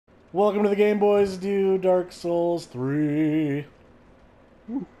Welcome to the Game Boys do Dark Souls 3.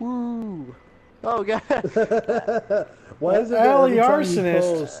 Woo! Oh god! Why is it that every time you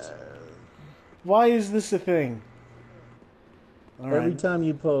post? Why is this a thing? Every time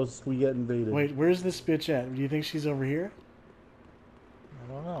you post, we get invaded. Wait, where's this bitch at? Do you think she's over here?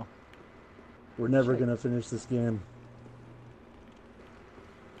 I don't know. We're never gonna finish this game.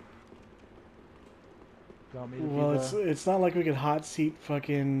 Well, it's not like we could hot seat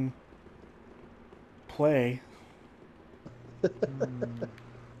fucking play. I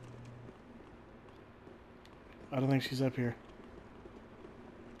don't think she's up here.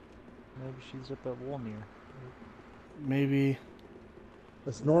 Maybe she's up at Wolmere. Maybe.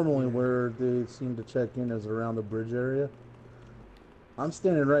 That's normally where they seem to check in, is around the bridge area. I'm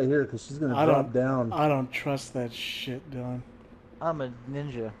standing right here because she's gonna drop down. I don't trust that shit, Dylan. I'm a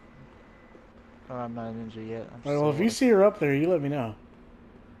ninja. Oh, I'm not a ninja yet. Well, if you see her up there, you let me know.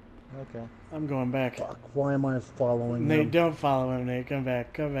 Okay. I'm going back. Fuck, why am I following Nate, them? don't follow him, Nate. Come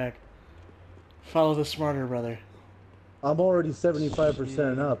back. Come back. Follow the smarter brother. I'm already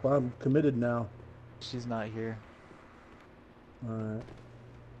 75% up. I'm committed now. She's not here. Alright.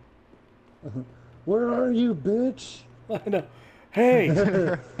 Where are you, bitch? I know. Hey,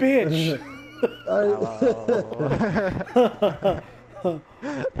 bitch.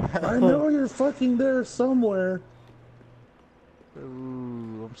 I know you're fucking there somewhere.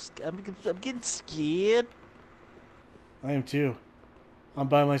 Ooh, I'm getting scared. I am too. I'm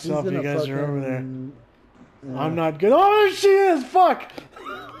by myself. You guys are over there. Yeah. I'm not good. Oh, there she is. Fuck.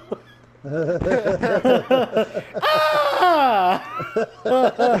 Ah!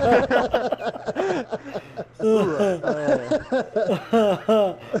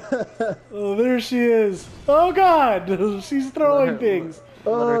 Oh, there she is. Oh God, she's throwing things.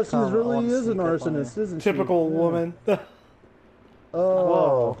 Oh, she really is an arsonist, isn't she? Typical woman. Oh.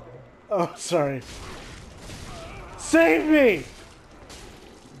 Whoa. Oh, sorry. Save me!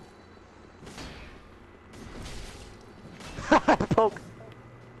 Poke.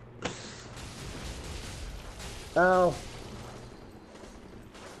 Ow.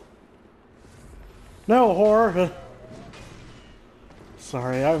 No, horror.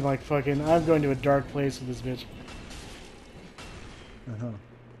 Sorry, I'm like fucking. I'm going to a dark place with this bitch. Uh-huh.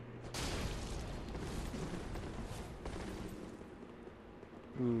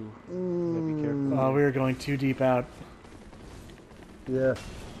 Ooh. Gotta be careful. Oh, we were going too deep out. Yeah.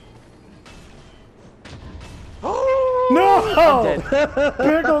 No! I'm dead.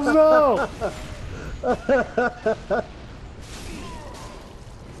 Pickles, no!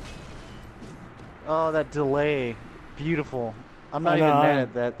 Oh, that delay. Beautiful. I'm not even mad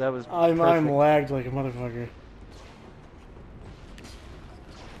at that. That was I'm perfect. lagged like a motherfucker.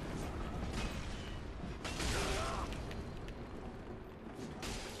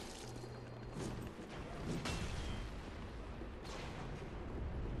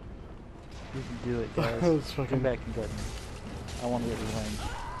 We can do it, guys. That's fucking... Come back and get me. I want to get revenge.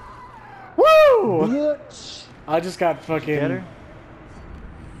 Woo! Bitch! I just got fucking... Get her?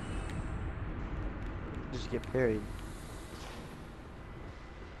 Just get parried.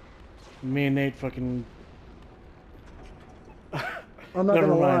 Me and Nate fucking... I'm not Never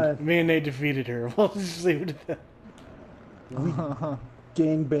gonna mind. lie. Me and Nate defeated her. We'll just leave it at that. We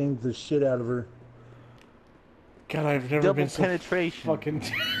gangbanged the shit out of her. God, I've never Double been so penetration. fucking...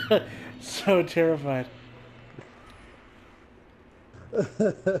 so terrified.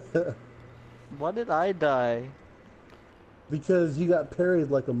 Why did I die? Because you got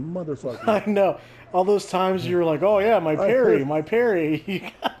parried like a motherfucker. I know. All those times you were like, oh yeah, my parry, my parry. You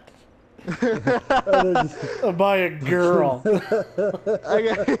got by a girl. I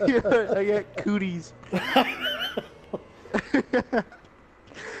got cooties.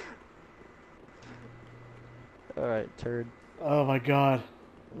 Alright, turd. Oh my God.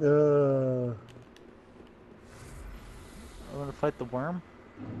 I want to fight the worm?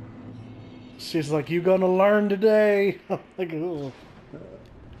 She's like, you gonna learn today. I'm like, ooh.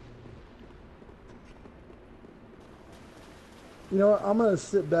 You know what? I'm gonna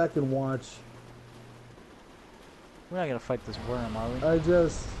sit back and watch. We're not gonna fight this worm, are we? I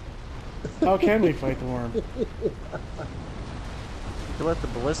just... How can we fight the worm? We can let the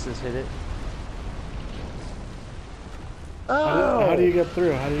ballistas hit it. Oh! How do you get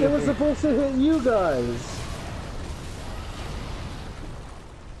through? How do you It get was through? supposed to hit you guys.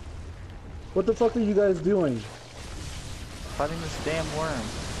 What the fuck are you guys doing? Fighting this damn worm.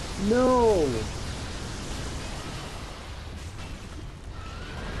 No!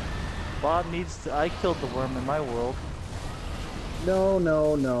 Bob needs to... I killed the worm in my world. No,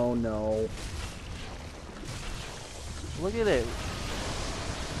 no, no, no. Look at it.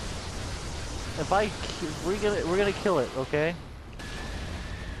 If we're gonna kill it, okay?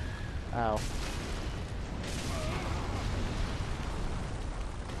 Ow.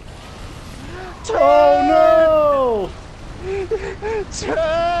 Oh no!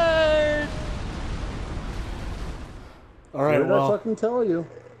 Turn! All right, what did I fucking tell you?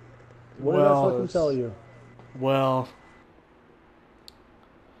 What did I fucking tell you? Well,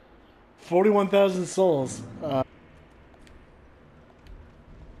 41,000 souls. Oh.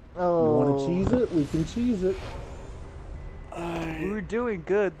 You want to cheese it? We can cheese it. We were doing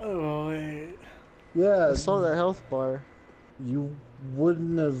good. Oh wait. Yeah. I saw that health bar. You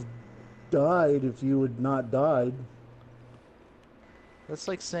wouldn't have died if you had not died. That's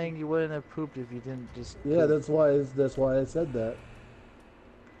like saying you wouldn't have pooped if you didn't just. Yeah, poop. that's why I said that.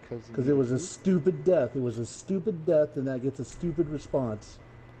 Because it was a stupid death. It was a stupid death, and that gets a stupid response.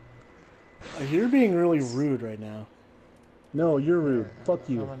 You're being really rude right now. No, you're rude. Fuck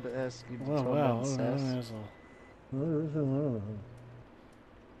you. I wanted to ask you to Oh, tell wow. me What an asshole.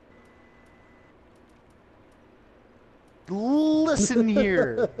 Listen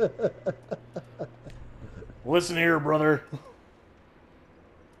here. Listen here, brother.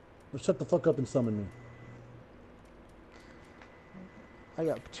 Shut the fuck up and summon me. I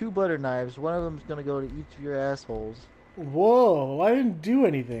got 2 butter knives. One of them's gonna go to each of your assholes. Whoa, I didn't do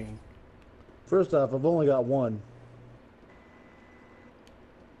anything. First off, I've only got one.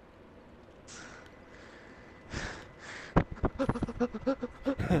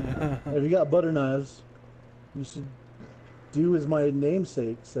 If you got butter knives, you should do as my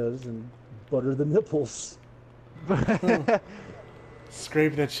namesake says and butter the nipples.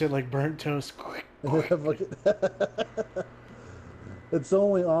 Scrape that shit like burnt toast. It's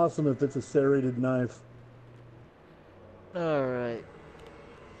only awesome if it's a serrated knife. Alright.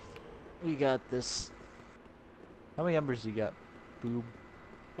 We got this. How many embers you got, boob?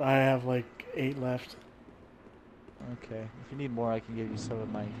 I have like 8 left. Okay. If you need more, I can give you some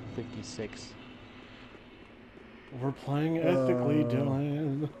of my 56. We're playing ethically,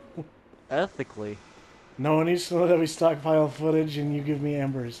 Dylan. Ethically? No one needs to know that we stockpile footage and you give me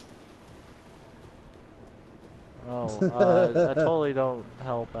embers. Oh, I totally don't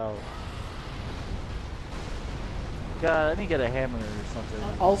help out. God, I need to get a hammer or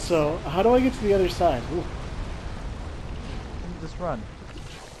something. Also, how do I get to the other side? Ooh. Just run.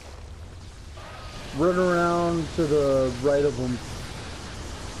 Run around to the right of them.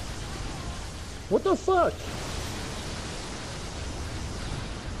 What the fuck?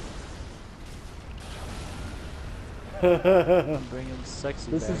 I'm bringing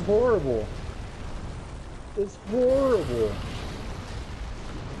sexy This back. is horrible. It's horrible.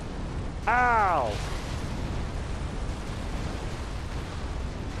 Ow!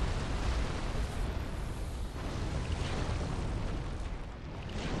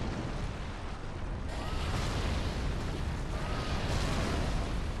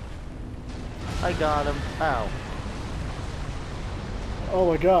 I got him. Ow. Oh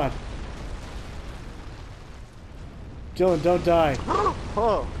my god. Dylan, don't die.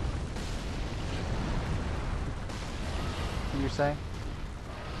 Oh! You were saying?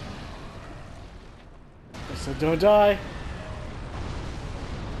 I said don't die.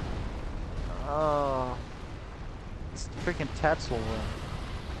 Oh. It's freaking Tatzel room.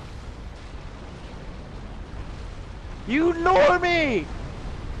 You normie!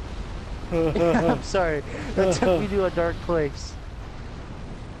 I'm sorry. That took me to a dark place.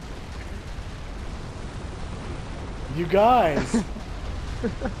 You guys.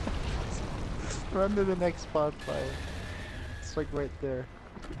 Run to the next bonfire. It's like right there.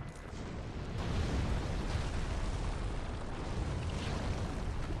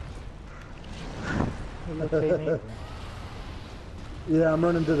 Are you okay, mate? Yeah, I'm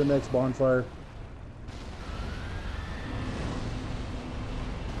running to the next bonfire.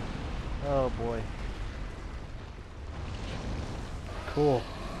 Oh boy. Cool.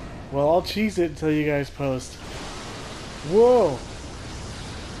 Well, I'll cheese it until you guys post. Whoa!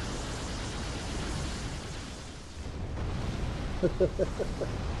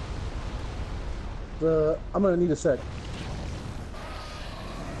 I'm gonna need a sec.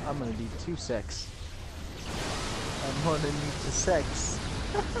 I'm gonna need 2 sex. I'm gonna need to sex.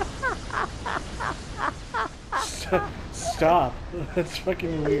 Stop. That's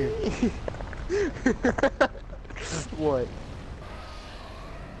fucking weird. What?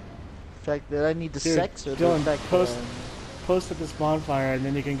 The fact that I need to Dude, sex or Dylan, the fact post at this bonfire and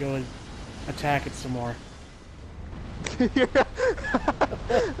then you can go and attack it some more.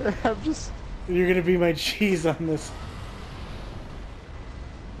 I'm just... You're gonna be my cheese on this.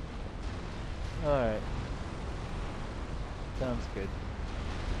 Alright. Sounds good.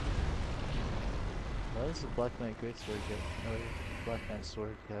 does the Black Knight Greatsword get? No, Black Knight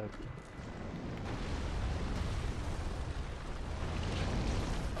Sword have.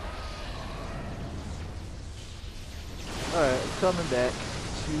 Alright, coming back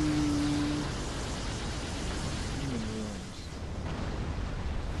to Demon Ruins.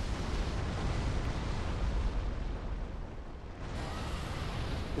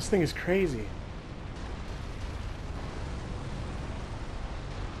 This thing is crazy.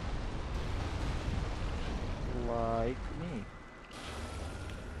 Like me.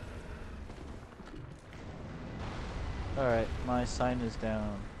 Alright, my sign is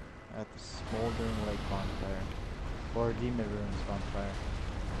down at the Smoldering Lake bonfire. Or Demon Ruins bonfire.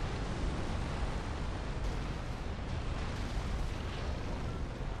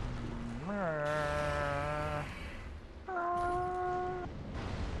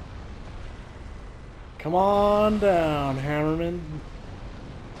 Come on down, Hammerman.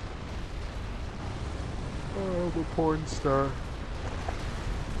 Oh, the porn star.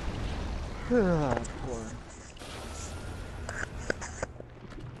 Porn.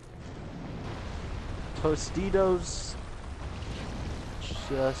 Tostitos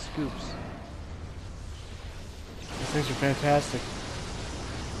scoops. These things are fantastic.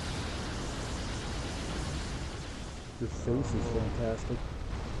 Your face is fantastic.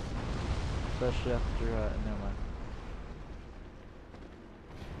 Especially after, never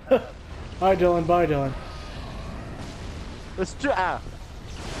mind. Bye, Dylan. Bye, Dylan. Let's do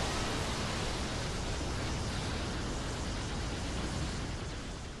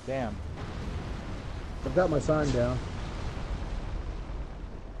Damn. I've got my sign down.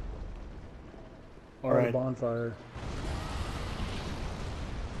 Alright. Bonfire.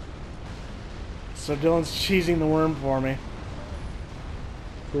 So Dylan's cheesing the worm for me.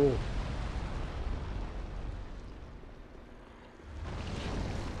 Cool.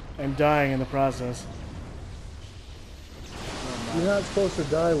 And dying in the process. You're not supposed to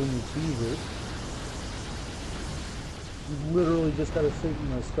die when you cheese it. You literally just gotta sit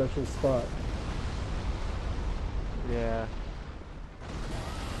in a special spot. Yeah.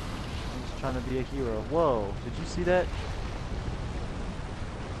 I'm just trying to be a hero. Whoa, did you see that?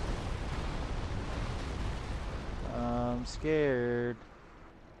 I'm scared.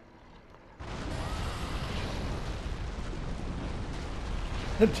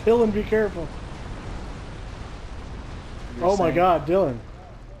 Dylan, be careful. You're my saying- god, Dylan.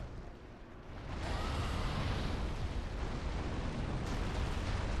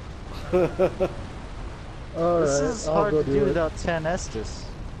 Alright, This is I'll hard go to do it. without 10 Estus.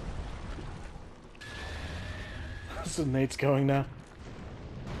 This is Nate's going now.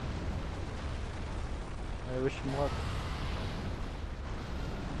 I wish him luck.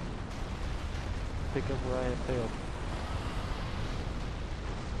 Pick up where I have failed.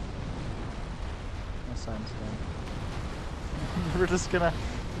 My sign's down. We're just gonna...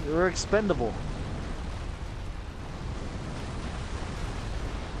 We're expendable.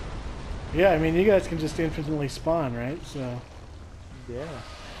 Yeah, I mean, you guys can just infinitely spawn, right? So. Yeah.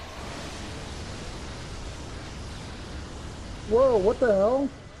 Whoa, what the hell?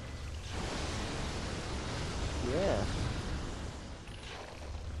 Yeah.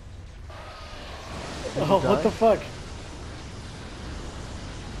 Oh, what the fuck?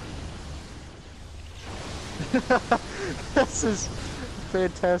 This is a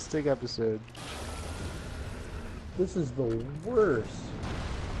fantastic episode. This is the worst.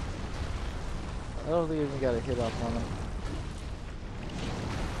 I don't think I even got a hit off on it.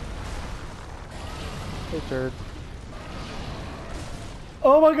 Hey, turd.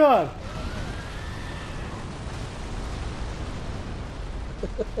 Oh my god!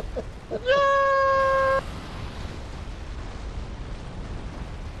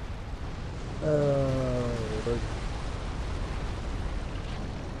 Lord.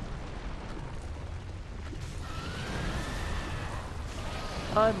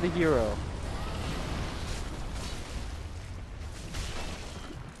 I'm the hero.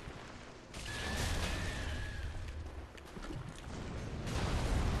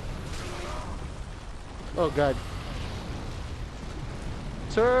 Oh god.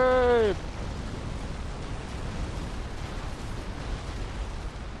 Turn!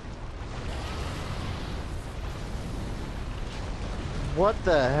 What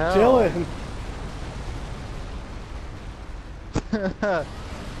the hell? Dylan!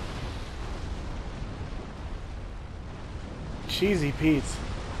 Cheesy Pete's.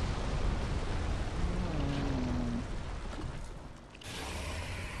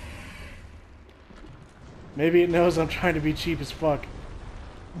 Maybe it knows I'm trying to be cheap as fuck.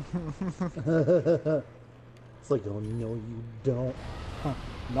 It's like, oh no, you don't. Huh.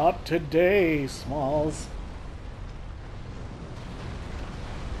 Not today, Smalls.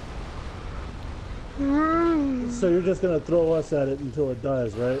 So you're just gonna throw us at it until it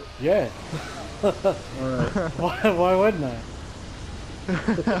dies, right? Yeah. Alright. Why wouldn't I?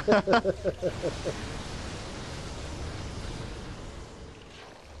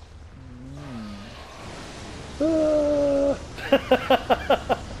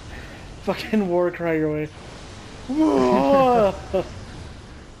 Fucking war cry your way.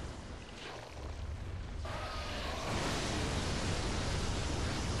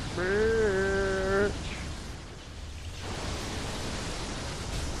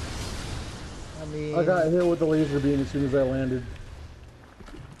 I got hit with the laser beam as soon as I landed.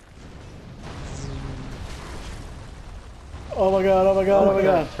 Oh my god, oh my god, oh my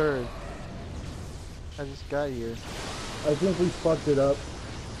god. Turd. I just got here. I think we fucked it up.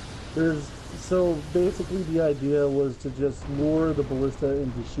 So basically the idea was to just lure the ballista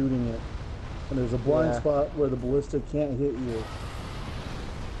into shooting it. And there's a blind spot where the ballista can't hit you.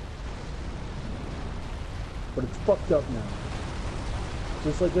 But it's fucked up now.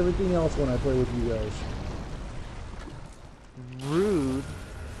 Just like everything else when I play with you guys. Rude.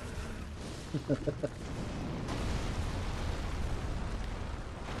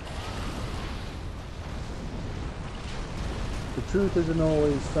 The truth isn't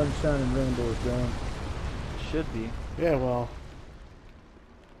always sunshine and rainbows, John. Should be. Yeah, well.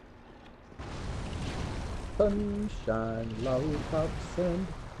 Sunshine, lollipops, and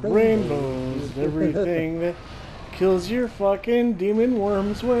Rainbows, everything that kills your fucking demon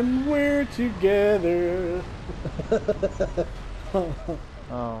worms when we're together. Oh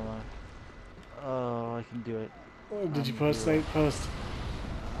my. Oh, I can do it. Did you post, Nate? Post.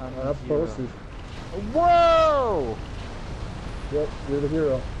 I posted. Whoa! Yep, you're the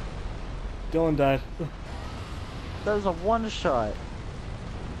hero. Dylan died. That was a one shot.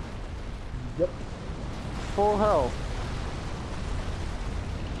 Yep. Full health.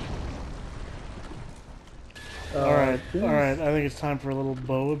 Alright, alright, I think it's time for a little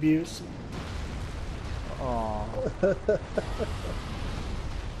bow abuse. Aww.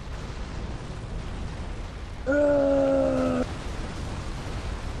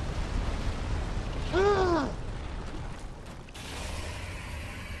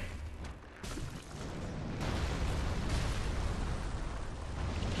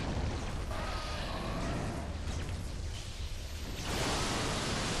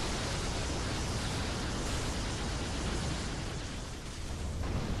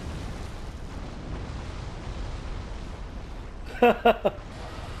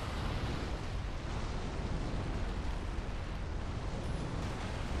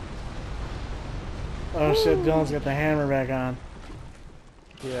 Oh shit, Dylan's got the hammer back on.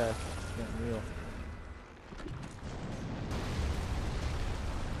 Yeah, it's getting real.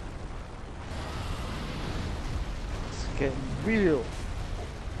 It's getting real.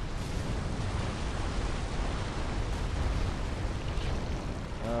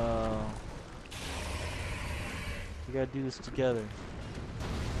 We gotta do this together.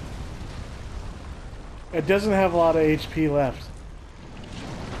 It doesn't have a lot of HP left.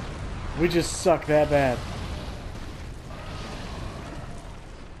 We just suck that bad.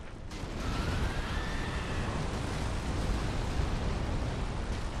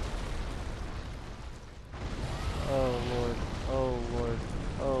 Oh Lord, oh Lord,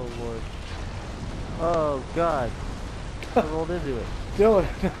 oh Lord. Oh God. I rolled into it. Dylan.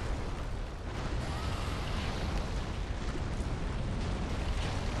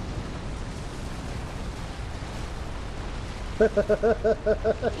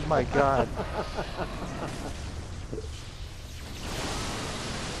 Oh my God.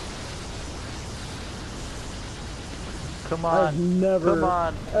 Come on. I've never, come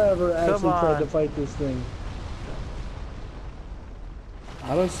on. ever actually tried to fight this thing.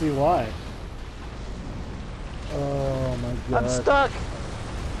 I don't see why. Oh my God. I'm stuck.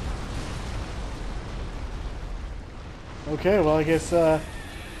 Okay, well I guess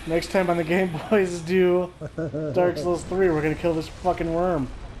next time on the Game Boys do Dark Souls 3, we're gonna kill this fucking worm.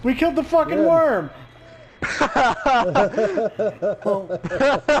 We killed the fucking worm!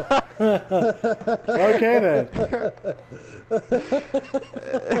 Okay then.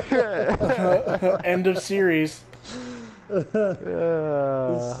 End of series. It's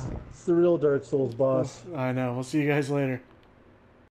the real Dark Souls boss. I know. We'll see you guys later.